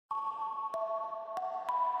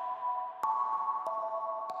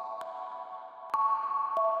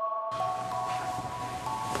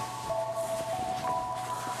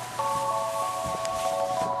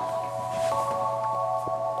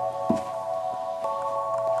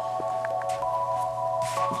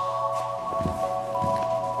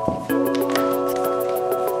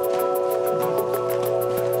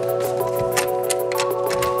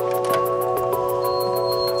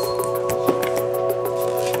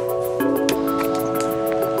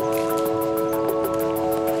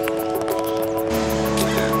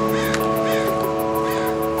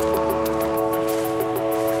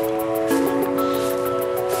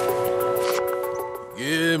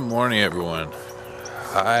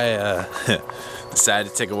I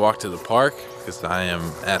decided to take a walk to the park because I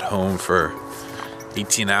am at home for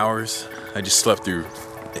 18 hours. I just slept through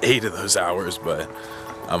 8 of those hours, but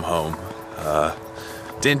I'm home.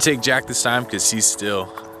 Didn't take Jack this time because he's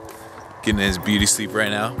still getting his beauty sleep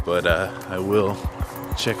right now, but I will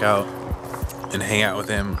check out and hang out with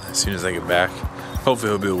him as soon as I get back.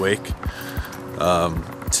 Hopefully he'll be awake.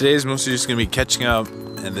 Today is mostly just gonna be catching up,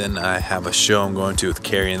 and then I have a show I'm going to with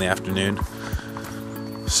Kerry in the afternoon.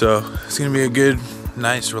 So it's gonna be a good,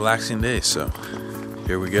 nice, relaxing day. So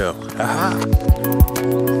here we go.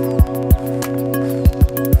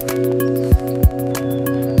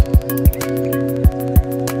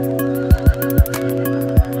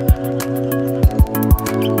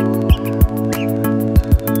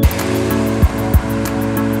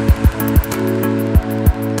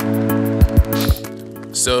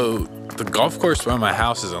 So the golf course by my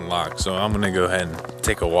house is unlocked, so I'm gonna go ahead and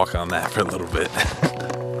take a walk on that for a little bit.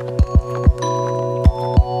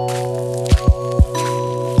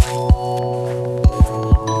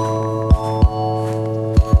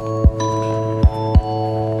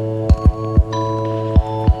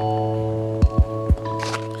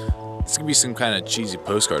 This could be some kind of cheesy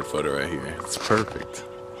postcard photo right here. It's perfect.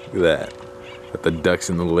 Look at that. Got the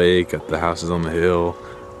ducks in the lake, got the houses on the hill,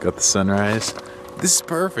 got the sunrise. This is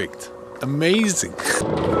perfect. Amazing.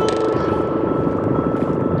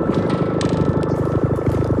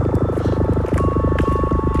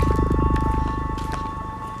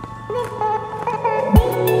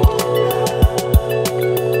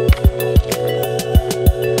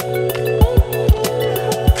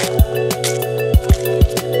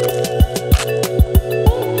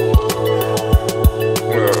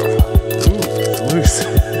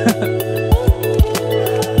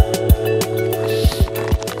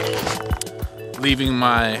 Leaving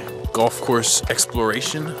my golf course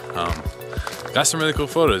exploration. Got some really cool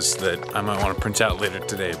photos that I might want to print out later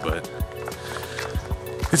today, but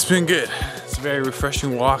it's been good. It's a very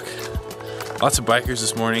refreshing walk. Lots of bikers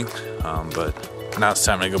this morning, but now it's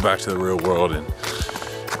time to go back to the real world and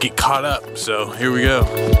get caught up. So here we go.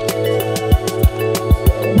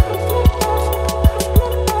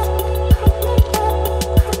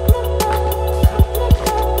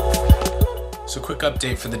 So quick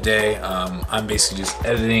update for the day. I'm basically just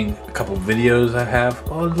editing a couple videos I have.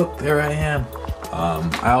 Oh look, there I am.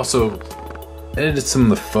 I also edited some of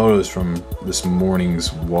the photos from this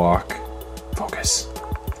morning's walk. Focus.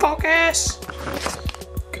 Focus!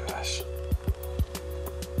 Gosh.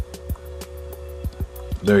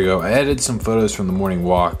 There you go. I edited some photos from the morning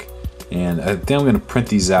walk, and I think I'm gonna print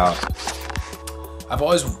these out. I've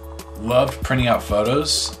always loved printing out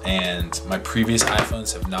photos, and my previous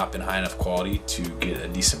iPhones have not been high enough quality to get a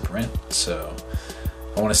decent print, so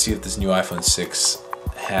I want to see if this new iPhone 6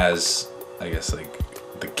 has, I guess, like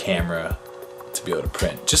the camera to be able to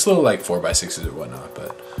print. Just little like 4x6s or whatnot,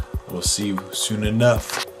 but we'll see soon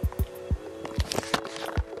enough.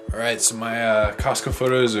 Alright, so my Costco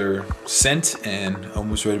photos are sent and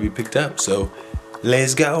almost ready to be picked up, so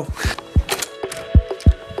let's go.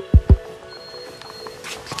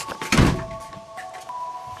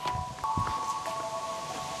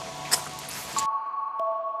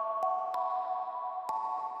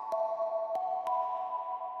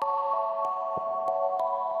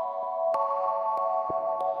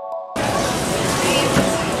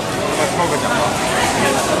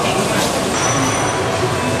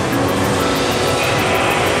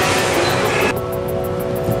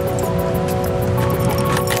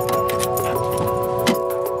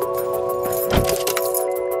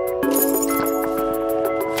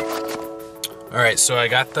 Alright, so I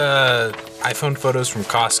got the iPhone photos from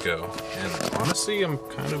Costco, and honestly, I'm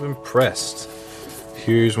kind of impressed.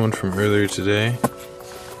 Here's one from earlier today.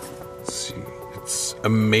 Let's see, it's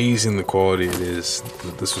amazing the quality it is.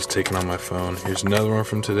 This was taken on my phone. Here's another one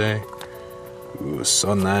from today. Ooh,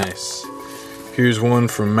 so nice. Here's one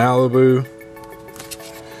from Malibu.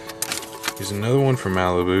 Here's another one from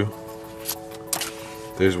Malibu.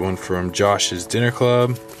 There's one from Josh's Dinner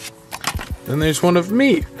Club. Then there's one of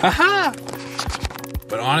me. Haha!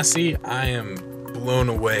 But honestly, I am blown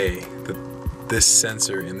away that this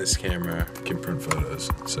sensor in this camera can print photos.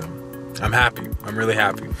 So I'm happy. I'm really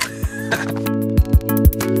happy.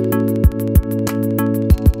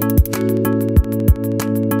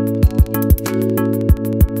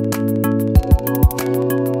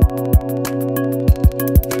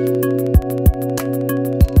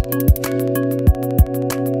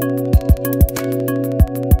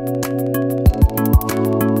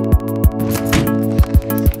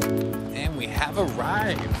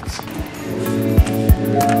 arrived.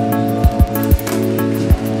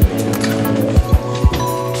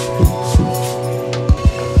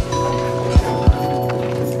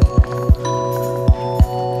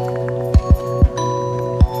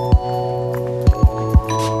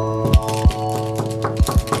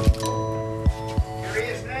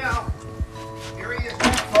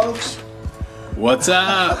 folks. What's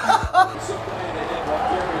up?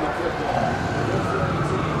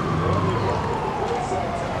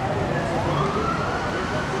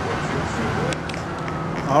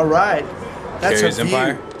 All right. That's Kerry's a view.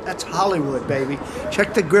 Empire? That's Hollywood, baby.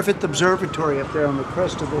 Check the Griffith Observatory up there on the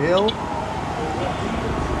crest of the hill. I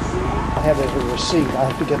have a receipt. I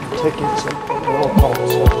have to get the tickets at the roll call.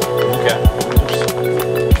 So. Okay.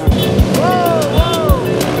 Whoa, whoa!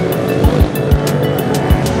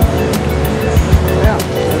 Yeah,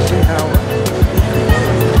 let's see how.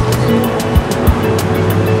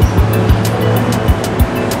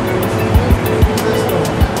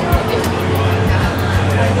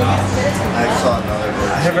 I saw another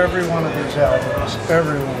version. I have every one of these albums.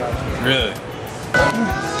 Every one of them. Really?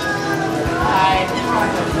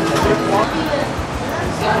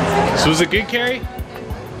 So was it good, Kerry?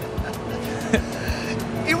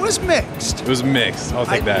 It was mixed. It was mixed. I'll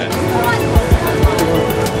take that.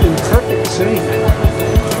 In perfect sync.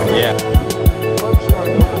 Yeah.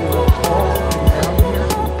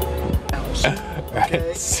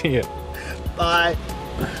 Okay. See ya. Bye.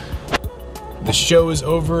 The show is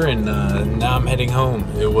over, and now I'm heading home.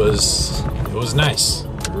 It was nice.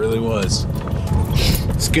 It really was.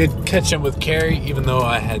 It's good catching up with Kerry, even though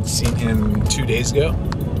I had seen him 2 days ago.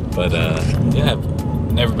 But yeah,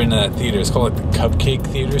 I've never been to that theater. It's called like the Cupcake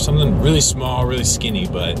Theater or something. Really small, really skinny,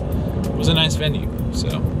 but it was a nice venue.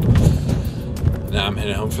 So now I'm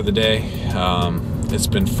heading home for the day. It's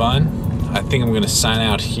been fun. I think I'm gonna sign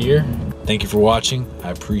out here. Thank you for watching. I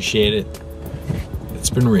appreciate it. It's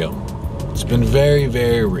been real. It's been very,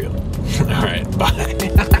 very real. All right,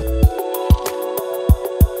 bye.